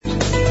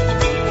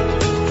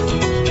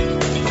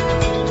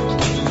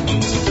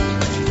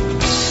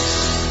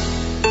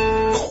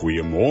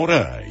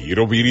Goeiemôre, hier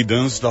op hierdie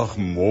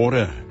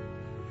Dinsdagmôre,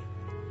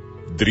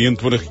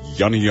 23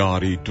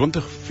 Januarie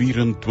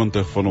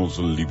 2024 van ons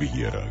liewe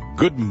Here.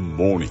 Good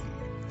morning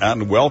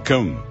and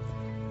welcome.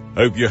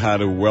 Hope you had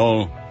a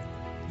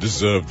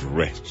well-deserved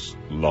rest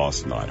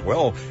last night.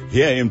 Well,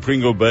 here in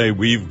Pringle Bay,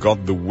 we've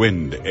got the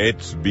wind.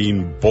 It's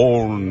been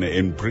born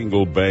in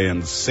Pringle Bay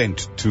and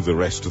sent to the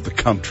rest of the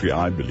country,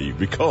 I believe,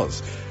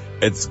 because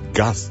it's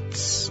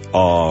gusts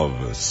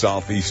of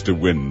southeaster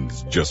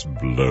winds just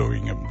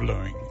blowing and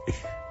blowing.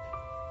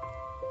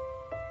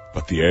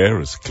 But the air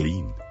is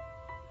clean.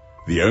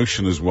 The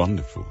ocean is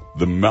wonderful.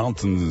 The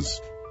mountains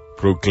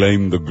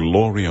proclaim the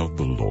glory of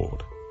the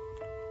Lord.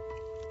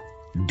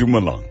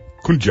 Dumalang,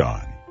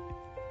 Kunjani.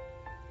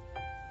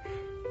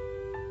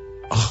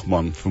 Ag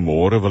man,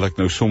 vanmôre wil ek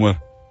nou sommer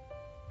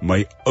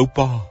my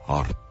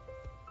Oupahart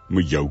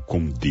met jou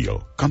kom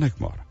deel. Kan ek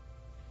maar?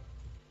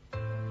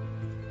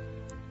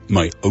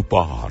 My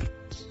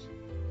Oupahart.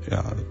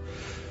 Ja,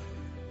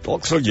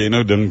 dalk sal jy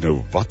nou dink,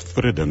 nou wat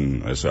vir 'n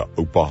ding is 'n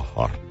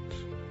Oupahart?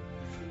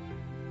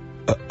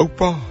 'n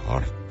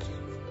Oupahart,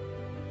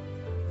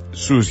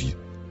 soos jy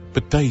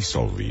party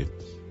sal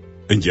weet,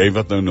 en jy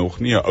wat nou nog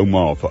nie 'n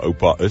ouma of 'n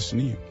oupa is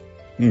nie,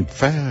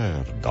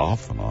 ver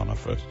daarvan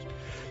af is,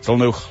 sal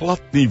nou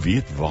glad nie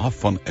weet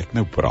waarvan ek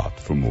nou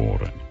praat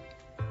vanmôre nie.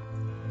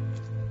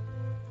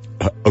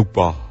 'n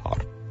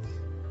Oupahart.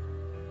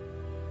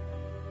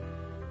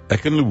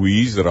 Ek en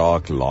Louise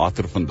raak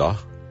later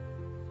vandag,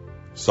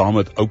 saam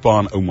met oupa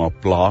en ouma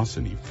plaas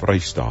in die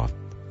Vrystaat,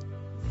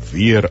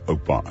 weer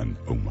oupa en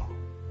ouma.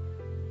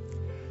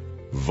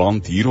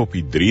 Want hier op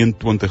die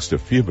 23ste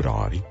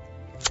Februarie,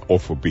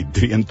 of op die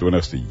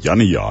 23ste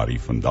Januarie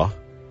vandag,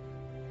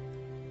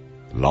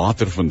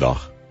 later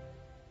vandag,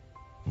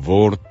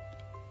 word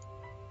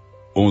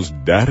ons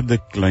derde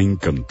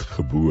kleinkind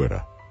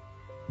gebore,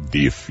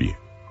 DV.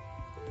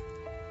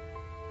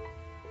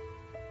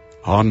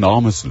 Haar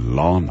naam is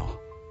Johann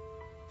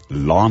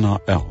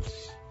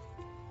Els,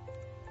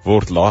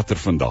 word later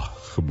vandag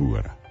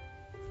gebore.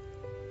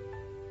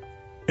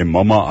 En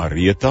mama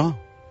Areta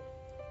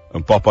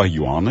en papa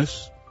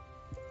Johannes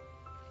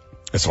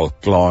is al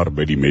klaar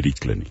by die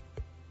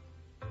medikliniek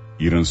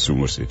hier in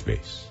Somerset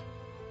Wes.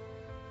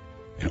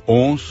 En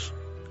ons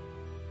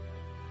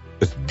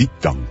is diep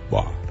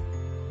dankbaar.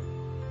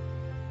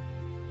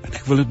 En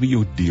ek wil dit met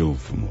jou deel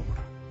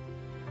vanmôre.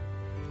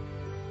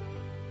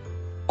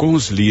 Kom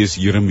ons lees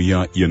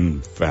Jeremia 1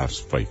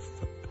 vers 5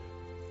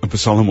 in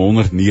Psalm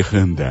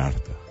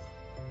 139.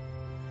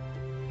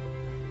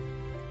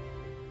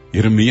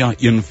 Jeremia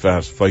 1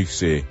 vers 5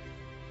 sê,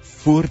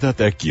 voordat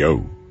ek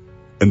jou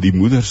in die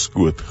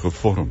moederskoot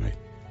gevorm het,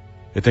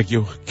 het ek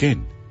jou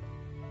geken.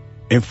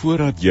 En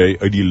voordat jy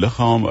uit die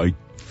liggaam uit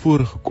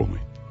voorgekom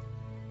het,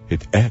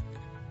 het ek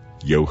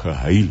jou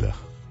geheilig,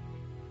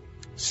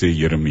 sê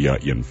Jeremia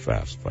 1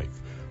 vers 5.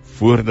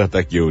 Voordat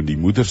ek jou in die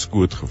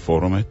moederskoot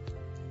gevorm het,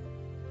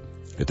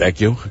 het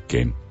ek jou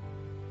geken.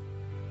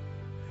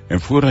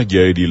 En voordat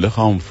jy uit die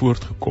liggaam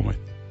voortgekom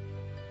het,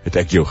 het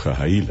ek jou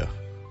geheilig.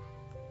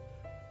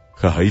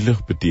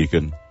 Geheilig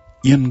beteken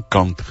een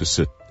kant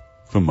gesit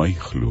vir my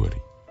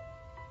glorie.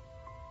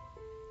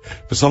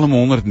 Psalm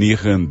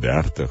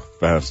 139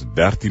 vers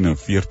 13 en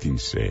 14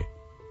 sê,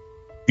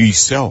 U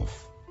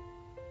self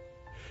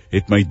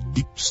het my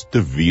diepste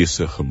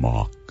wese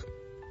gemaak,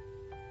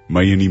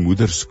 my in die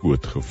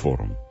moederskoot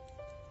gevorm.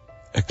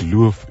 Ek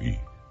loof U,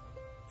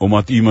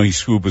 omdat U my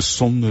so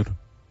besonder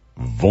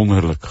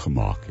wonderlik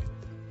gemaak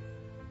het.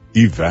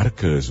 U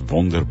werke is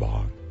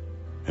wonderbaar,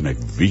 en ek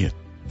weet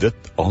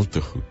dit al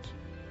te goed.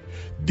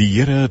 Die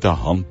Here het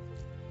 'n hand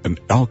in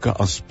elke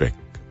aspek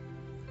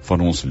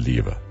van ons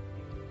lewe.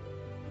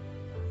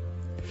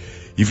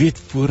 Jy weet,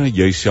 voordat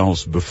jy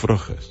selfs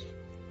bevrug is,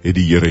 het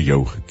die Here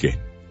jou geken.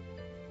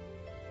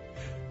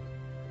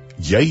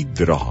 Jy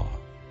dra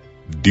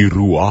die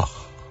ruach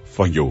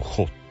van jou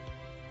God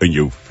in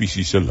jou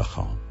fisiese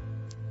liggaam.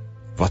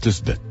 Wat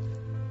is dit?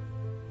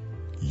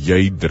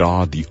 Jy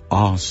dra die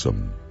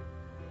asem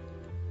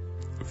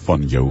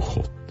van jou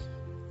God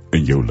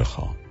in jou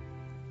liggaam.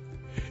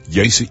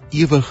 Jy's 'n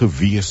ewige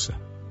wese,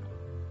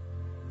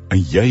 en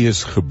jy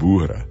is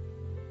gebore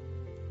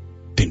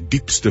ten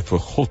diepste vir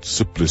God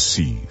se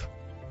plesier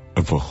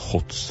en vir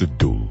God se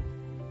doel.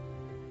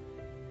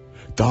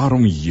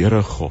 Daarom,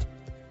 Here God,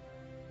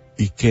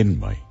 U ken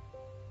my.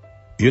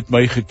 U het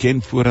my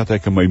geken voordat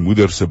ek in my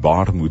moeder se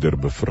baarmoeder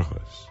bevrug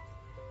is.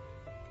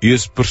 U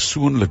is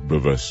persoonlik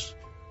bewus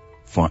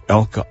van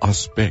elke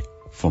aspek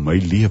van my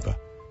lewe.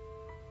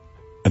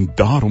 En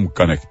daarom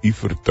kan ek U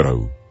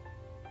vertrou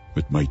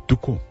met my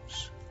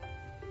toekoms.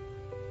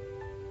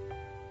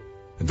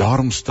 En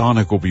daarom staan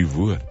ek op U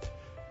woord,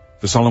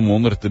 Psalm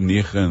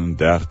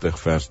 139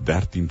 vers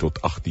 13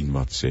 tot 18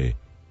 wat sê,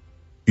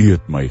 U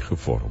het my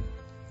gevorm.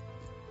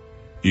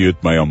 U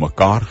het my aan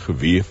mekaar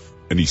geweef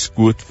in die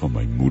skoot van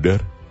my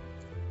moeder.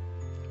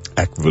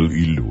 Ek wil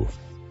U loof,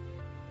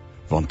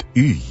 want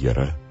U,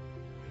 Here,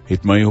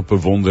 het my op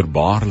 'n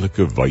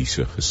wonderbaarlike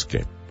wyse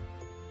geskep.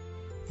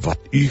 Wat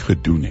U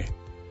gedoen het,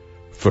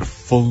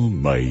 vervul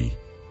my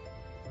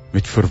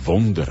met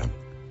verwondering.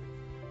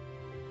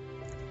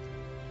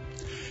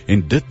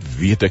 En dit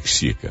weet ek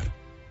seker.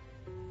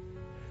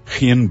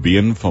 Geen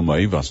been van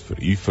my was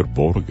vir u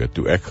verborge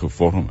toe ek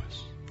gevorm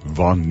is,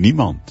 waar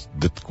niemand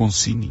dit kon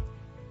sien nie.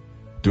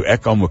 Toe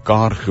ek aan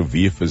mekaar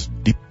geweef is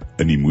diep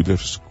in die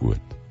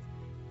moederskoot.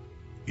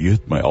 U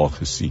het my al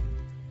gesien,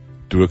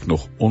 toe ek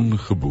nog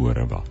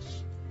ongebore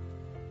was.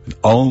 En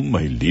al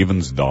my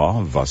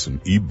lewensdae was in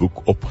u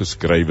boek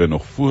opgeskrywe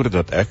nog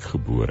voordat ek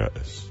gebore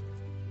is.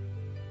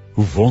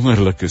 Hoe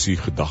wonderlik is u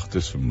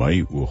gedagtes vir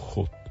my, o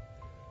God.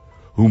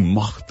 Hoe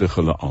magtig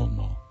hulle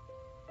almal.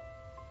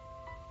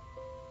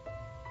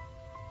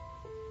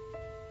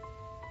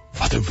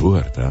 Wat 'n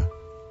woord, hè?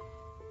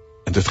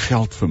 En dit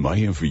geld vir my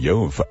en vir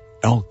jou en vir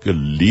elke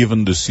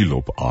lewende siel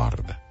op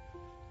aarde.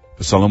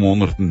 Psalm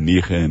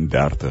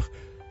 139,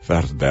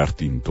 vers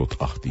 13 tot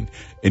 18.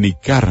 En die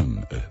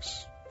kern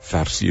is,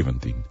 vers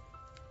 17.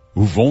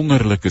 Hoe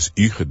wonderlik is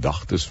u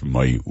gedagtes vir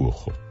my, o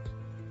God.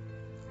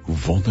 Hoe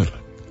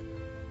wonderlik.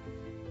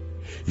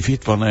 Jy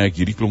weet, wanneer ek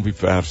hierdie klompie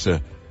verse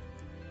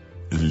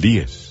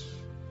lees,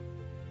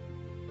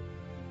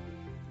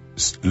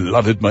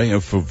 laat dit my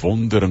in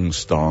verwondering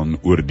staan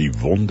oor die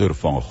wonder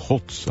van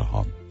God se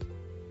hand.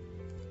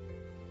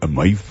 In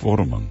my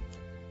vorming,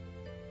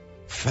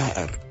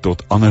 ver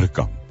tot ander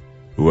kant,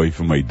 hoe hy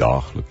vir my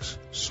daagliks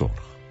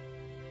sorg.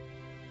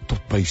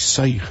 Tot by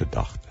sy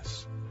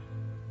gedagtes.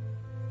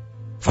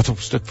 Wat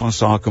op stuk van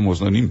sake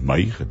mos nou nie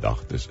my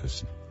gedagtes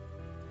is nie.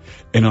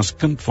 En as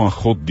kind van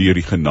God deur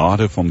die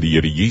genade van die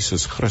Here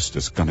Jesus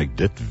Christus kan ek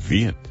dit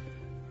weet.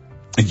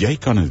 En jy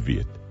kan dit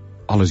weet,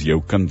 al is jou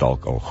kind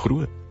dalk al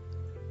groot.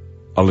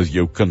 Al is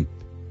jou kind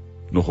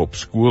nog op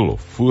skool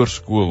of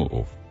voorskool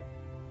of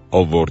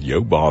al word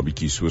jou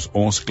babietjie soos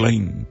ons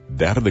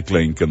derde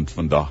kleinkind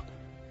vandag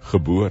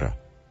gebore.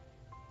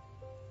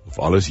 Of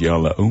al is jy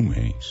al 'n ou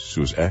mens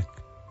soos ek.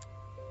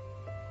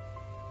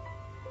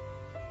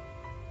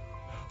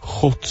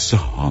 God se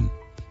hand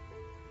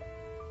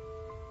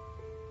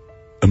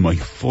in my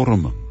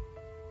vorming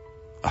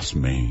as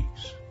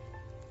mens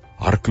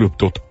hardloop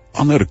tot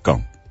ander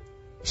kant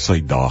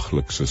sy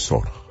daaglikse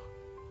sorg.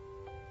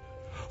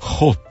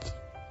 God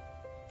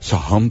se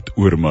hand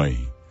oor my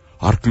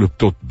hardloop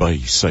tot by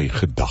sy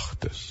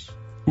gedagtes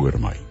oor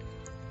my.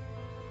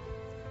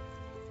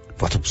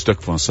 Wat op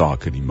stuk van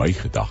sake nie my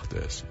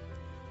gedagte is.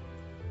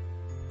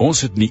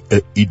 Ons het nie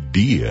 'n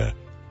idee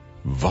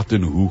wat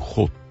en hoe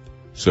God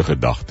se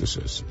gedagtes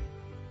is nie.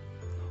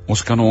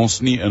 Ons kan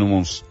ons nie in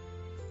ons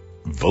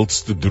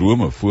wildste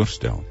drome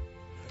voorstel,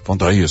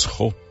 want hy is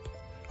God.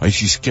 Hy is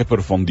die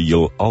skepper van die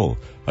heelal.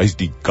 Hy is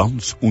die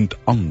ganz und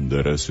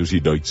andere, soos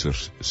die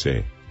Duitsers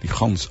sê, die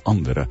ganz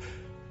andere.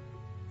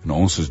 En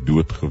ons is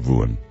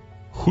doodgewoon,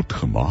 goed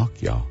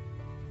gemaak, ja.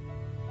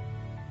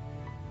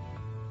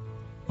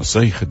 Maar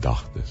sy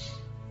gedagtes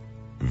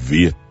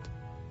weet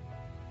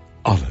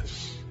alles.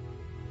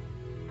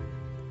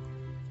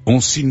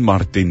 Ons sien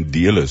maar ten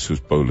dele, soos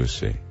Paulus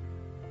sê,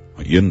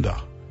 maar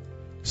eendag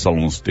sal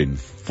ons ten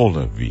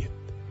volle weet.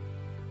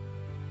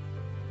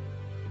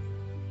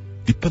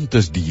 Die punt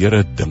is, die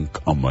Here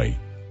dink aan my.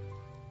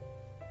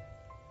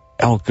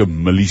 Elke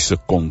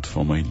millisekond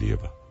van my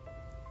lewe.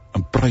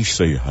 En prys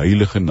sy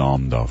heilige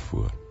naam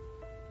daarvoor.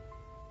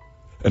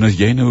 En as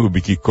jy nou 'n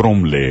bietjie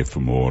krom lê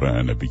vanmôre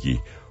en 'n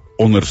bietjie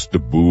onderste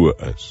bo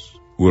is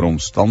oor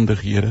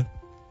omstandighede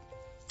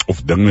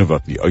of dinge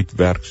wat nie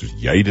uitwerk soos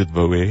jy dit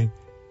wou hê,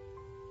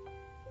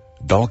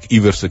 dalk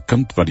iewers 'n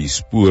kind wat die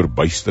spoor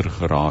byster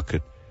geraak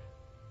het,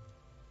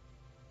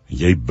 en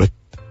jy bid,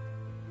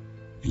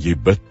 en jy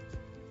bid,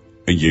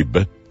 en jy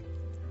bid,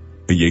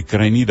 en jy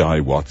kry nie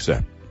daai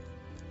WhatsApp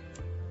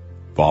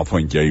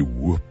waarvan jy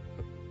hoop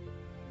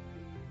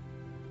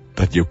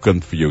dat jou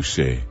kind vir jou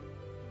sê,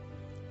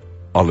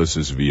 alles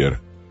is weer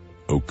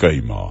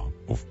oukei, ma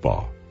of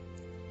pa.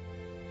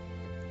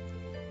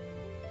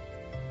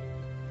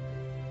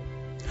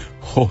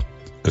 God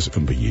is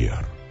in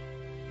beheer.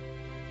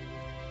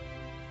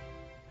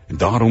 En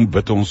daarom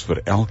bid ons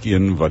vir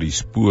elkeen wat die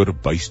spoor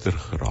byster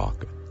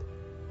geraak het,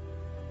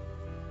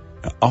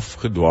 en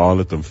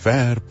afgedwaal het en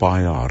ver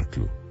paaie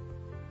hardloop,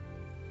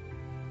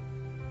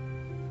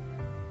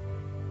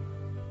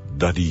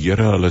 dat die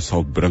Here hulle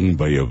sal bring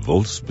by 'n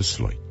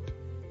wilsbesluit,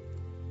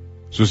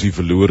 soos die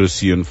verlore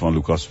seun van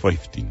Lukas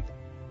 15,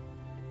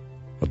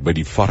 wat by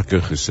die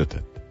varke gesit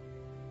het,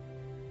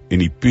 en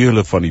die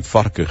peule van die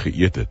varke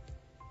geëet het,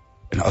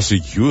 en as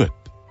 'n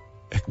Jood,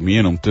 ek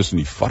meen om tussen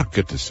die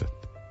varke te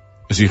sit,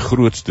 is die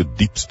grootste,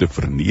 diepste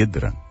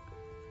vernedering,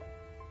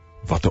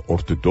 wat 'n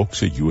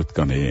ortodokse Jood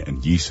kan hê in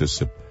Jesus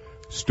se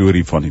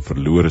storie van die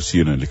verlore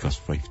seun in Lukas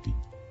 15.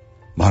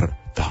 Maar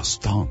daar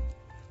staan,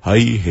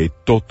 hy het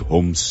tot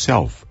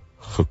homself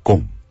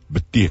gekom,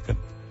 beteken,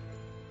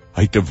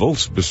 hy het 'n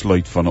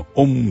wilsbesluit van 'n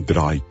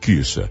omdraai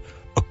keuse,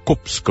 'n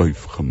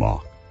kopskuif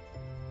gemaak,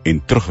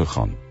 en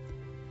teruggegaan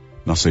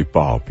na sy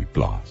pa op die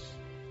plaas.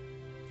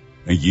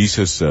 En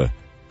Jesus se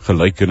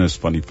gelykenis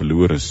van die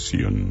verlore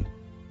seun,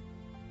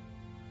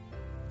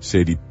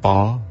 sê die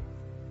pa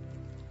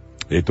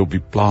het op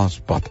die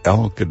plaaspad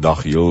elke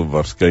dag heel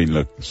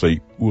waarskynlik sy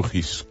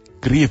oogies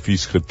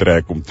kreefies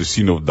getrek om te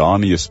sien of daar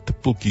nie 'n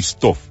stippeltjie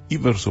stof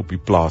iewers op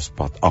die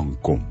plaaspad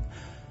aankom,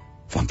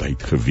 want hy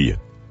het geweet,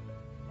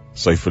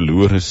 sy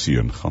verlore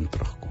seun gaan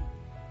terugkom.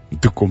 En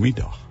toe kom die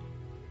dag.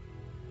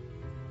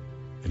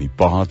 En die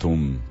pa het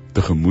hom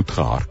tegemoet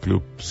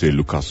gehardloop, sê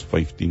Lukas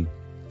 15,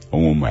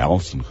 om hom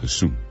omhels en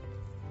gesoen.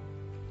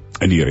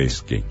 En die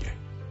res ken jy.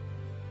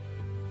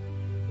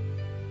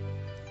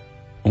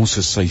 Ons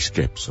is sy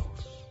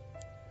skepsels.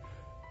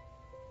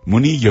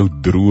 Moenie jou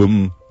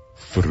droom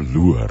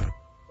verloor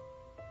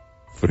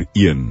vir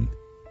een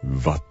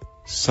wat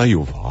sy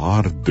of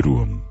haar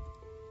droom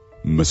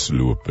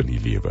misloop in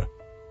die lewe,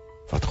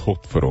 wat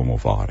God vir hom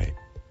of haar het.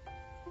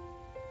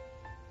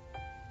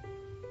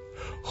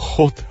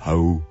 God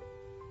hou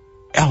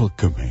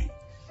elke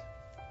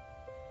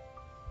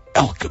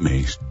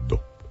mens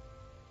dop.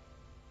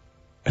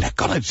 En ek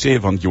kan dit sê,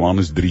 want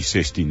Johannes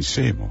 3:16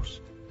 sê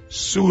mos,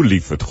 so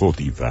lief het God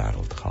die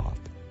wêreld gehad,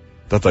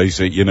 dat hy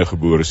sy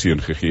eniggebore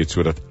seun gegee het,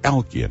 sodat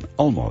elkeen,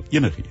 almal,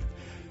 enigeen,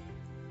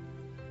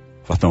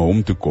 wat na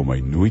hom toe kom,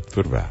 hy nooit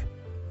verwerp.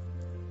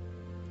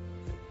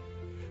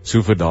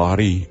 So vir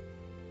daardie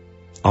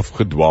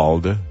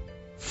afgedwaalde,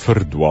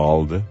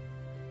 verdwaalde,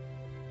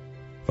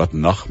 wat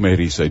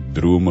nagmerries uit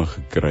drome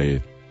gekry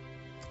het,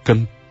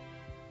 kind,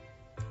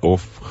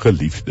 of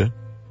geliefde,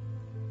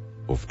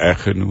 of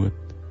eggenoot,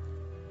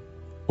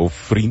 of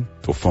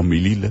vriend, of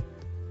familielid.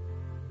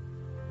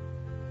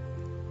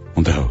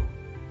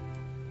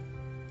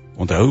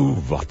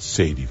 Onthou wat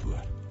sê die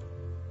woord.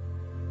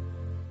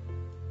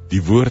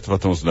 Die woord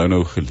wat ons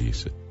nou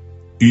gelees het.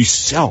 U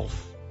self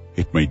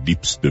het my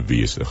diepste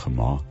wese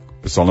gemaak.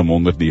 Psalm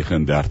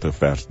 139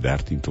 vers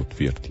 13 tot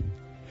 14.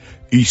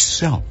 U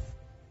self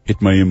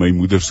het my in my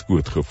moeder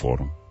skoot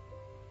gevorm.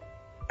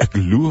 Ek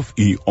loof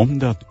u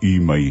omdat u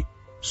my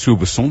so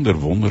besonder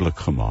wonderlik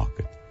gemaak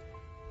het.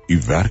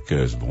 U werke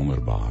is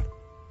wonderbaar.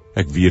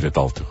 Ek weet dit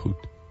al te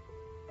goed.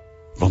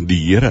 Want die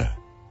Here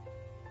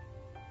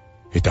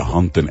het 'n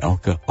hand in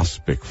elke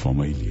aspek van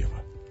my lewe.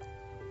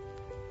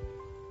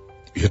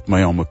 U het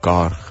my aan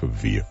mekaar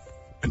geweef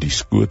in die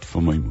skoot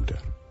van my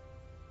moeder.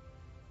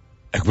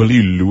 Ek wil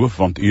u loof,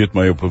 want u het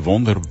my op 'n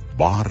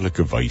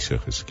wonderbaarlike wyse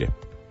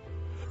geskep.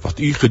 Wat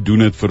u gedoen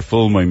het,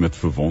 vervul my met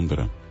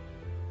verwondering.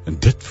 En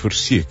dit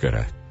verseker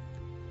ek.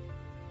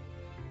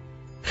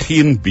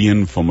 Geen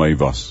been van my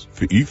was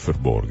vir u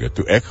verborge,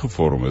 toe ek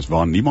gevorm is,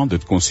 waar niemand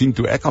dit kon sien,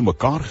 toe ek aan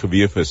mekaar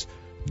geweef is,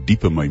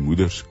 diep in my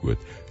moeder skoot.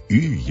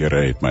 U,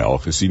 Here, het my al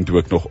gesien toe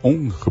ek nog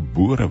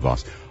ongebore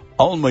was.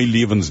 Al my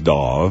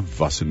lewensdae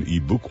was in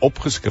u boek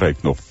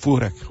opgeskryf nog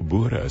voor ek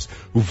gebore is.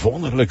 Hoe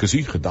wonderlik is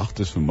u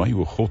gedagtes vir my,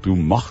 o God, hoe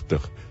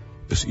magtig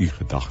is u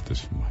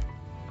gedagtes vir my.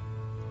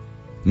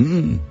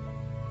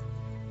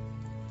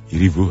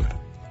 Hierdie woord.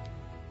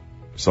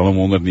 Psalm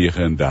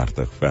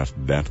 139 vers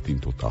 13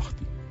 tot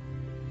 18.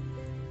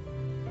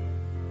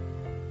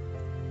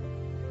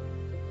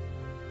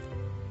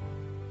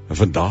 En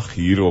vandag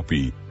hier op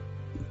die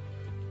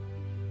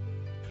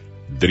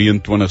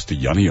 23ste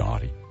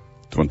Januarie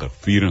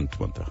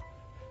 2024,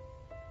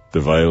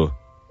 terwyl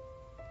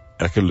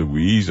ek en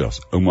Louise as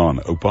ouma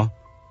en oupa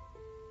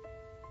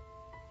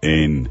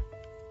en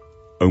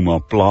ouma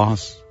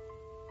Plaas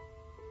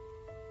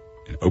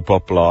en oupa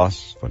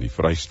Plaas van die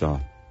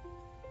Vrystaat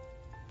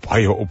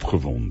baie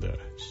opgewonde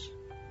is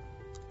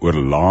oor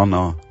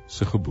Lana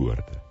se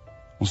geboorte,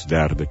 ons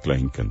derde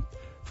kleinkind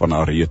van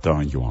Aretha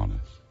en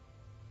Johannes.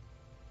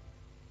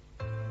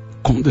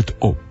 Kom dit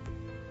op,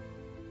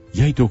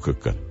 jy het ook 'n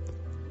kind,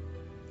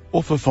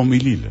 of 'n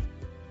familielid,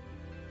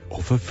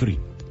 of 'n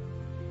vriend.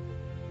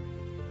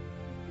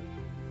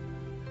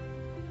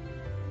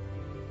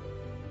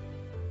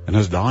 En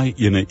as daai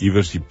ene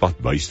iewers die pad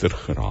byster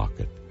geraak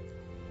het,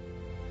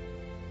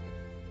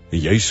 en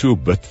jy so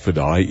bid vir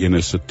daai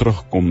ene se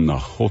terugkom na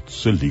God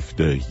se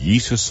liefde,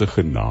 Jesus se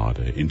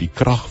genade en die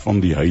krag van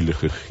die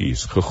Heilige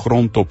Gees,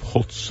 gegrond op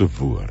God se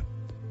woord.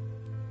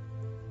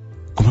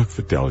 Kom ek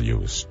vertel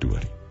jou 'n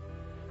storie.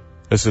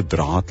 Is 'n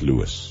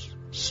draadloos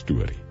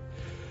storie.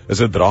 Is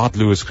 'n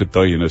draadloos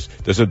getuienis,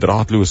 dis 'n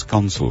draadloos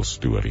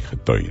kanselstorie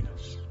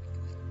getuienis.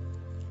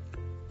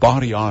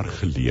 Paar jaar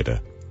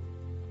gelede,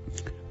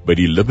 by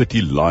die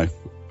Liberty Life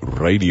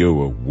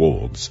Radio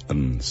Awards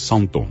in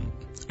Sandton,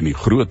 in die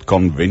groot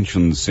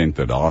convention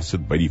center, daar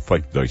sit by die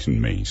 5000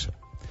 mense.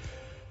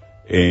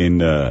 En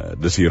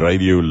dis die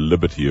Radio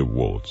Liberty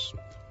Awards.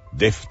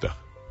 Deftig,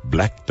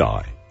 black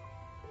tie,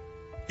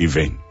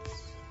 event.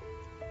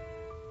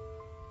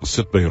 Ons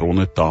sit by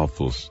ronde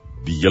tafels,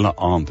 die hele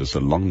aand is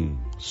 'n lang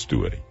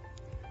storie,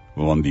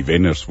 want die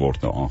wenners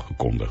word nou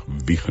aangekondig,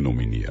 wie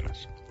genomineer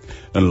is.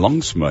 En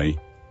langs my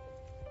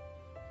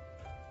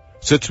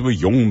sit so 'n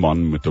jong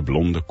man met 'n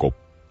blonde kop,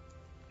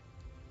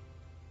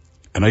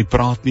 en hy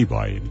praat nie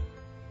baie nie.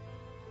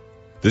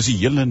 Dis die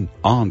hele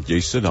aand, jy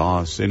sit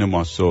daar, sê nou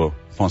maar so,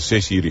 van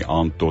 6:00 die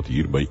aand tot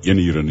hier by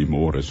 1:00 in die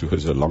môre, so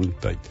is 'n lang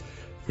tyd,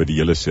 vir die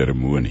hele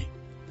seremonie,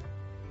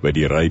 by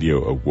die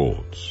Radio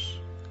Awards.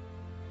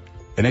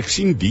 En ek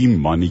sien die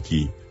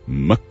mannetjie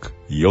mik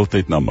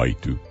heeltyd na my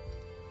toe.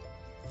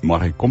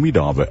 Maar hy kom nie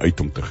daarby uit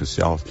om te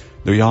gesels.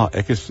 Nou ja,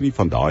 ek is nie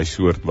van daai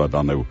soort wat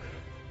dan nou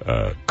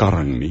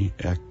karring nie.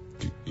 Ek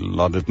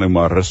laat dit nou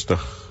maar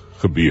rustig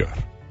gebeur.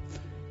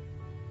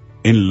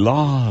 En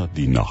laat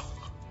die nag,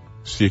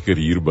 seker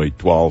hier by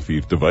 12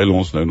 uur, terwyl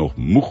ons nou nog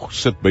moeg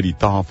sit by die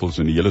tafels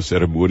en die hele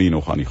seremonie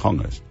nog aan die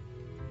gang is,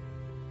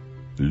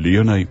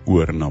 leun hy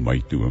oor na my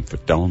toe en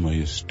vertel my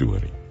 'n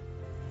storie.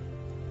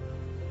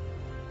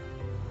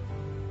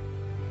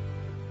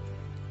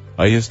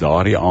 Hy is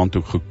daardie aand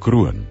ook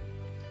gekroon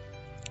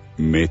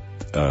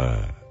met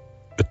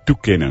 'n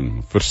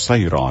toekenning vir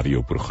sy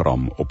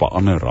radioprogram op 'n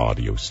ander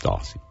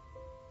radiostasie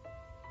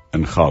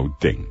in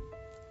Gauteng.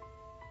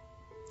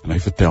 En hy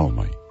vertel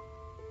my,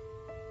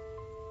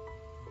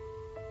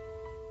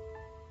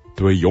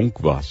 toe hy jonk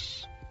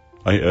was,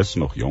 hy is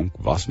nog jonk,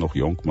 was nog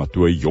jonk, maar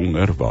toe hy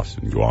jonger was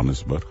in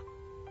Johannesburg,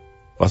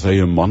 was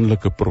hy 'n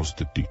manlike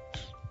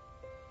prostituut,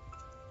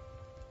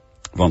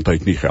 want hy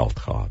het nie geld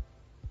gehad.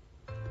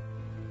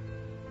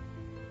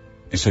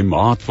 En sy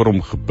ma het vir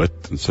hom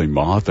gebid, en sy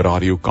ma het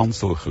Radio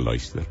Kansel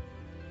geluister.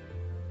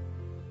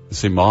 En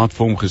sy ma het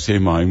vir hom gesê,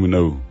 maar hy moet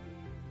nou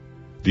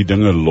die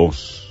dinge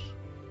los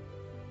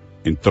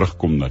en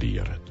terugkom na die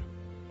Here toe.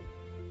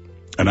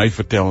 En hy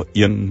vertel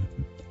een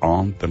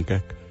aand, dink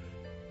ek,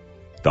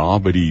 daar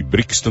by die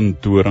Brixton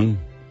toring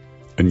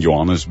in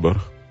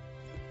Johannesburg,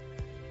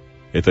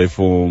 het hy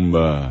vir hom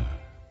 'n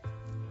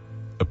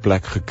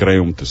plek gekry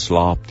om te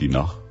slaap die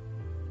nag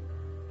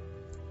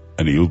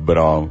in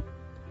Hillbrow.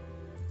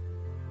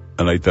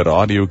 En hy het 'n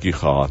radiootjie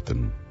gehad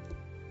en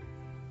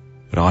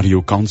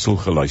Radio Kansel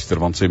geluister,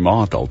 want sy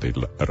ma het altyd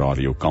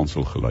Radio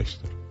Kansel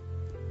geluister.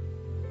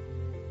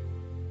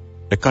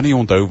 Ek kan nie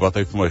onthou wat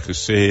hy vir my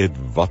gesê het,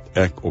 wat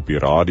ek op die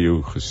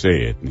radio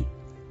gesê het nie.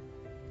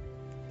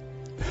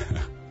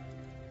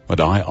 Maar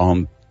daai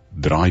aand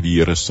draai die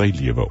Here sy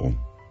lewe om.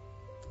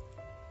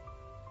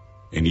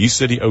 En hier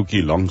sit die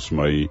ouetjie langs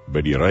my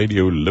by die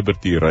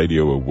Liberty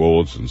Radio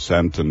Awards in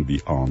Sandton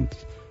die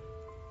aand.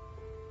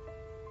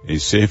 En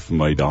sê vir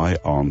my daai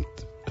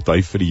aand, het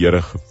hy vir die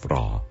Here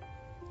gevra,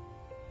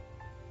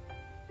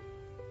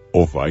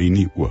 of hy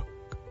nie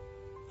ook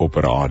op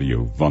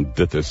radio, want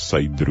dit is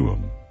sy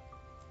droom,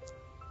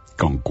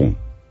 kan kom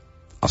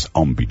as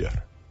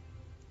aanbieder.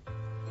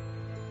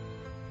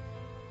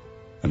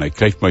 En hy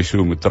kyk my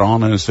so met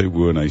trane in sy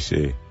oë en hy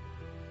sê,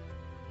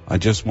 I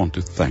just want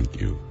to thank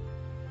you.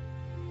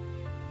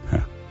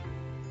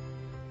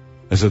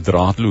 Is 'n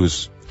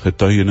draadloos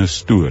getuienis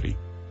storie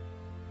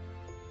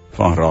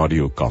van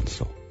Radio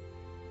Kansel.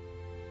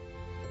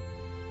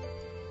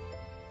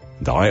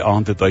 Daai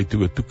aand het hy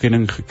toe 'n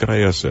toekenning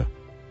gekry as 'n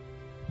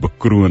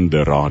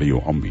bekroonde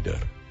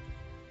radioaanbieder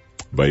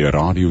by 'n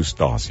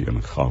radiostasie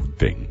in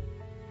Gauteng.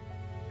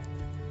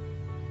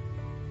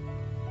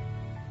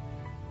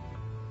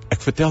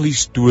 Ek vertel die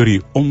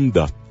storie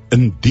omdat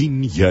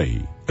indien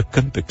jy 'n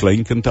kind, 'n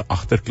kleinkind, 'n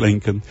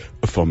agterkleinkind,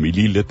 'n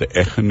familielid, 'n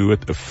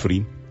eggenoot, 'n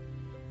vriend,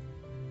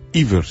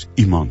 iewers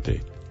iemand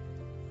het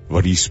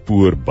wat die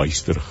spoor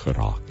byster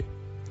geraak het.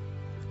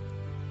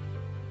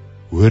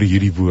 Hoor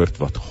hierdie woord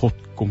wat God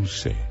kom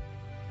sê.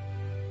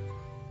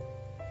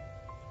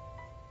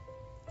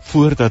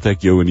 Voordat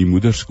ek jou in die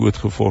moederskoot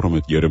gevorm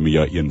het,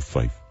 Jeremia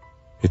 1:5,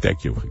 het ek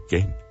jou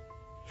geken.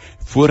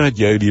 Voordat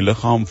jy uit die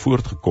liggaam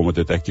voortgekom het,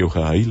 het ek jou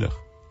geheilig,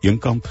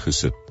 eenkant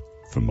gesit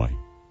vir my.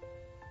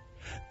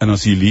 En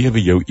as die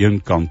lewe jou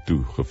eenkant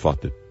toe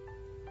gevat het,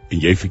 en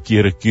jy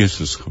verkeerde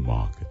keuses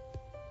gemaak het,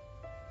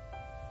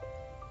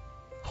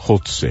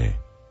 God sê,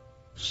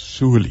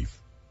 so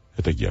lief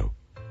het ek jou,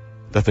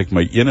 dat ek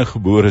my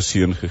eniggebore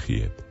seun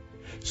gegee het,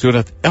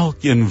 sodat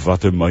elkeen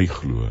wat in my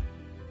glo,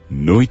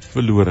 nooit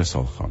verlore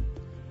sal gaan,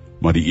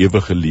 maar die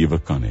ewige lewe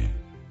kan hê.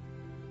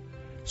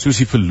 Soos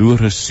die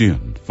verlore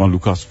seun van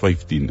Lukas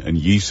 15 in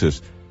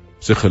Jesus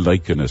se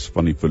gelykenis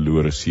van die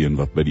verlore seun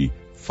wat by die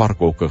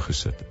varkhokke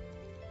gesit het,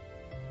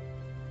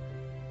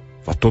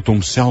 wat tot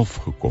homself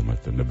gekom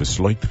het en 'n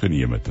besluit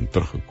geneem het en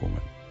teruggekom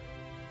het.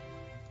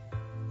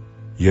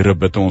 Here,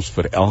 bid ons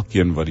vir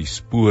elkeen wat die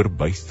spoor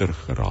byster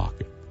geraak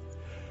het,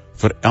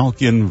 vir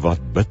elkeen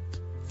wat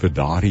bid vir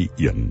daardie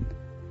een.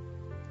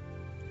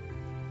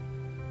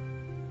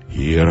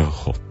 Here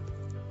God,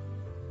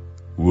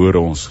 hoor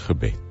ons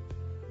gebed,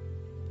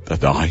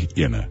 dat daai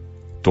ene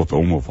tot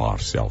hom of haar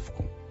self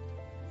kom.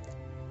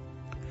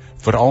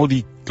 Vir al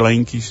die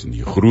kleintjies en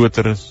die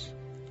groteres,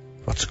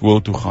 wat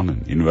skool toe gaan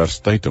en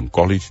universiteit en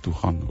college toe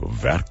gaan,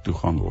 of werk toe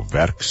gaan, of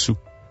werk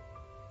soek,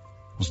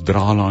 ons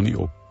dra hulle aan U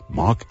op.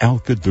 Maak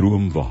elke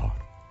droom waar.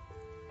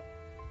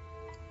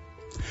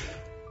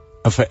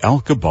 En vir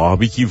elke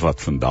babietjie wat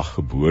vandag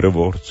gebore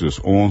word, soos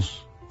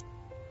ons,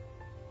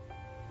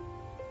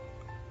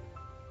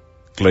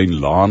 klein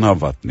Lana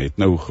wat net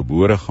nou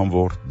gebore gaan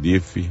word,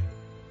 neefie,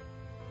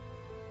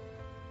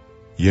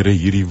 Here,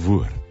 hierdie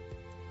woord,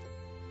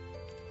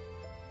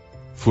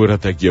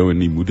 voordat ek jou in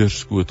die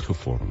moederskoot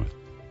gevorm het,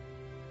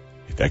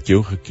 het ek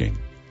jou geken,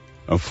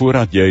 en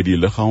voordat jy die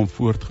liggaam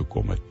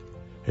voortgekom het,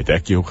 het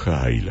ek jou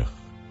geheilig.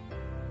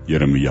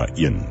 Jeremia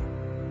 1,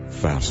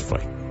 vers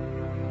 5.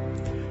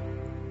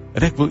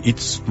 En ek wil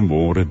iets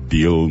vanmôre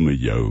deel met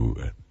jou.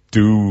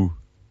 Toe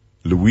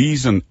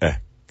Louise en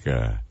ek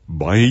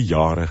baie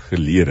jare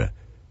gelede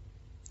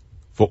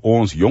vir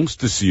ons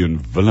jongste seun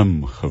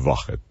Willem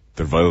gewag het,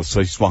 terwyl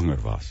sy swanger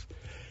was,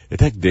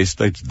 het ek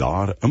destyds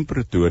daar in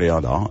Pretoria,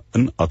 daar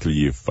in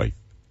Ateljee 5,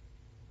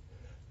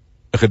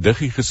 'n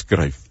gediggie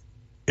geskryf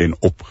en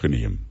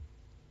opgeneem.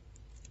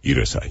 Hier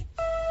is hy.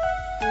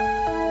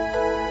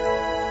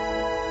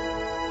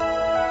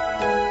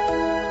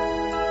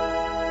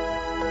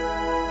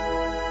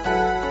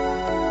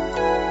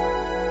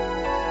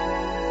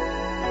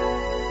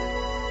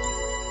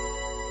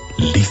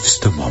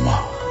 Liefste mamma,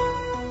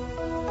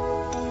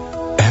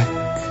 ek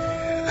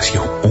is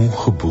jou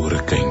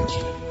ongebore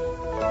kindjie,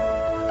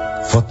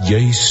 wat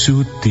jy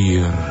so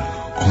teer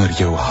onder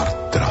jou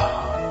hart dra.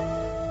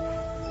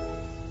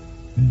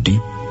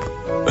 Diep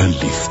en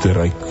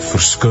liefderyk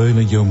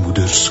verskuil in jou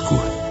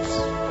moederskoot.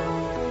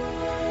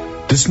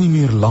 Dis nie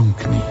meer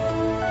lank nie,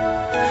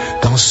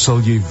 dan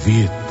sal jy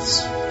weet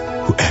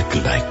hoe ek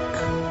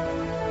lyk.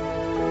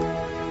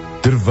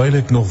 Terwyl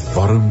ek nog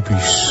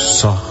warmpies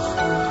sag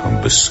en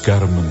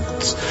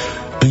beskermend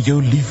in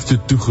jou liefde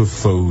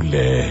toegevou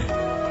lê,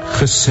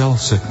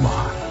 gesels ek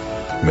maar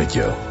met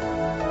jou.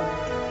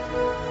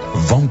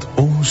 Want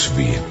ons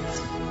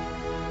weet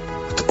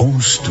dat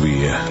ons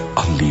twee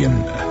alleen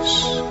is,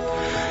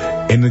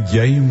 en dat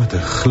jy met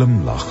 'n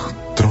glimlag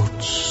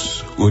trots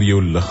oor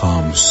jou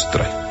liggaam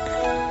stryk.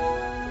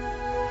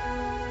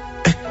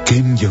 Ek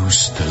ken jou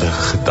stille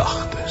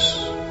gedagtes,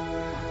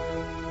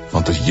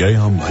 want as jy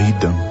aan my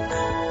dink,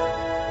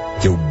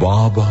 jou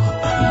baba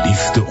in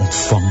liefde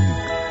ontvang,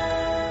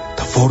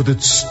 dan word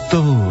dit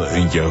stil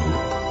in jou.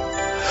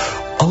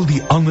 Al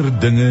die ander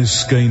dinge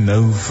skyn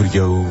nou vir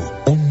jou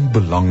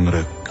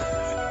onbelangrik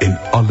en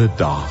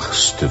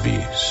alledaags te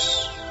wees.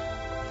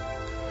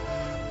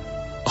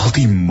 Al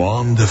die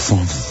maande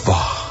van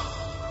wag,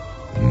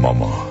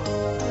 mamma,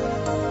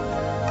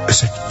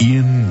 is ek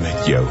een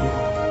met jou.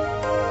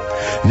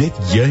 Net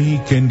jy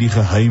ken die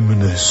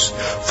geheimenis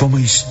van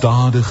my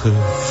stadige,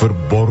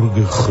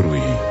 verborge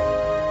groei.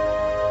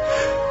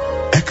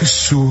 Ek is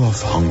so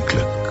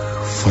afhanklik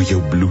van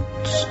jou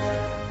bloed,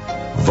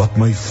 wat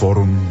my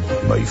vorm,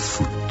 my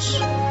voed.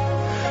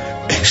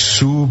 En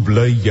so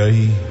bly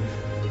jy,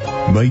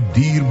 my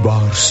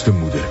dierbaarste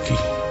moedertjie,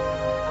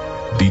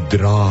 die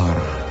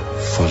draer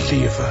van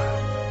lewe.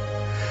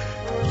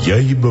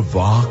 Jy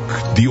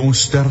bewaak die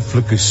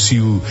onsterflike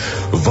siel,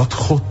 wat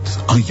God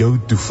aan jou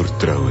toe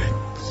vertrou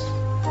het.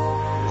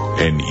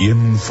 En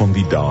een van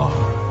die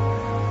dae,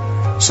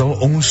 sal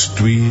ons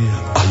twee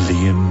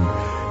alleen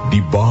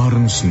die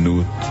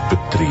barensnood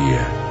betree,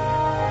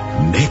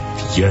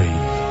 net jy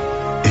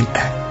en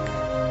ek,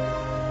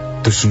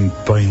 tussen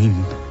pyn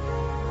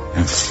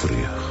en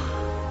vreug.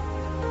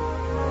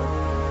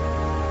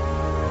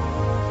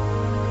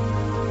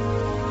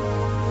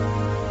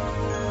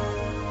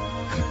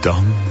 En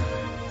dan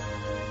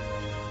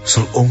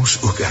sal ons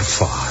ook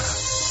ervaar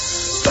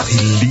dat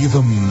die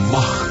lewe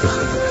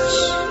magtiger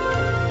is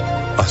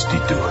as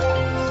die dood.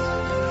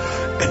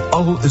 En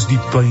al is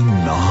die pyn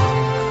naak,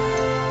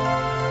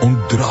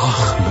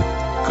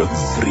 ondraaglik en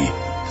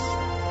wreed.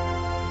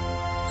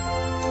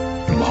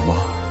 Mama,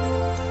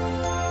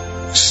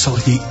 sal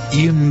jy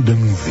een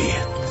ding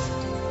weet,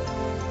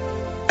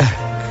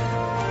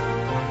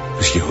 ek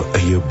is jou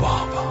eie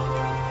baba.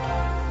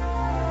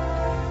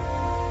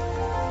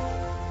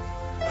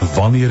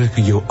 Wanneer ek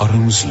in jou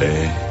arms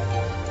lê,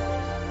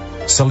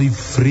 sal die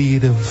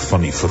vrede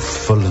van die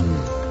vervulling,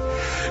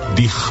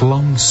 die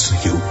glans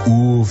jou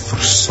oë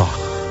versag.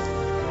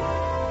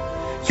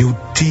 Jou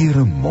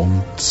tere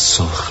mond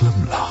sal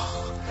glimlag,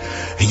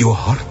 en jou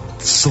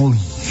hart sal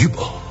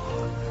jubel,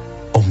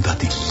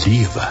 omdat die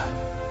lewe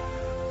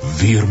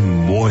weer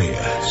mooi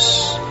is,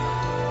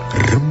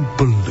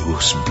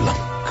 rimpelloos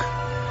blank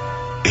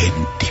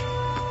en diep.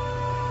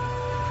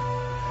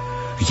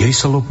 Jy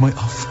sal op my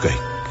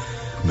afkyk,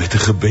 met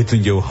 'n gebed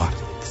in jou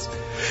hart.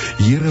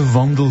 Here,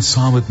 wandel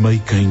saam met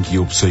my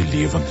kindjie op sy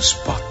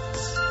lewenspad.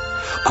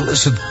 Al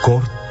is dit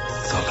kort,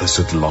 al is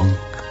dit lank,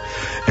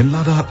 en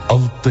laat daar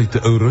altyd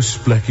 'n ou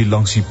rusplekkie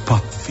langs die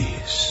pad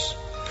wees.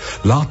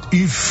 Laat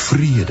u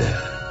vrede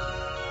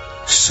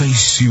sy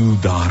siel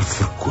daar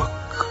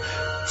verkoop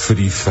vir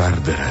die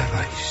verdere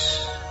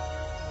reis.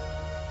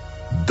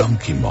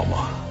 Dankie,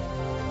 mamma,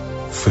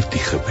 vir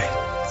die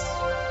gebed.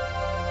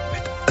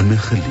 Met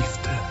innige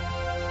liefde,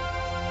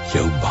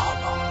 jou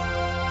baba.